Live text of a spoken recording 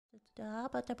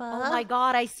Oh my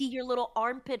god, I see your little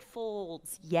armpit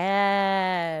folds.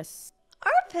 Yes.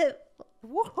 Armpit.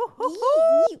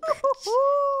 Woo-hoo-hoo-hoo.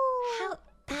 How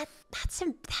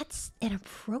that's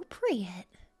inappropriate.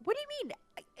 What do you mean?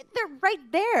 They're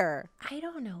right there. I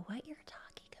don't know what you're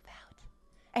talking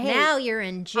about. Hey, Now you're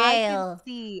in I can jail.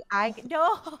 see.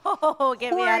 No,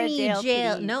 get me out of Horny jail,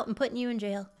 jail. please. Nope, I'm putting you in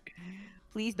jail.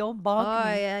 Please don't bonk Oh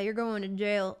me. yeah, you're going to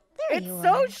jail. There It's you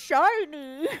so are.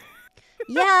 shiny.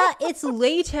 Yeah, it's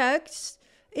latex.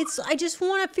 I just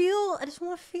want to feel,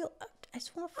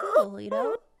 you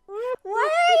know? Why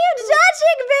are you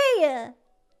touching me?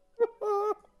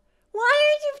 Why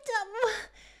are you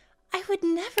I would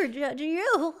never judge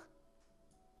you.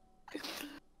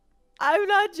 I'm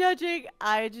not judging.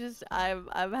 I'm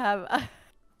having.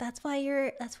 That's why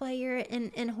you're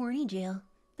in horny jail.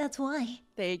 That's why.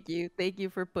 Thank you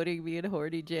for putting me in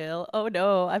horny jail. Oh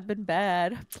no, I've been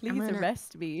bad. Please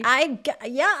arrest me. I'm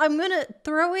gonna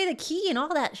throw away the key and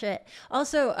all that shit.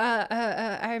 Also,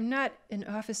 I'm not an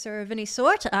officer of any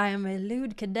sort. I am a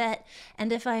lewd cadet,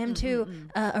 and if I am to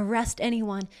arrest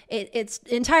anyone, it's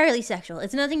entirely sexual.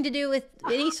 It's nothing to do with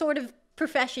any sort of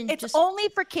profession. It's only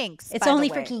for kinks. It's only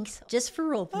for kinks, just for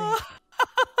roleplay.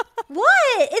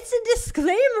 What? It's a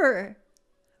disclaimer.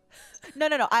 No.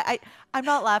 I'm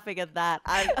not laughing at that.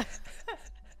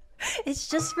 It's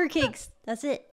just for kinks. That's it.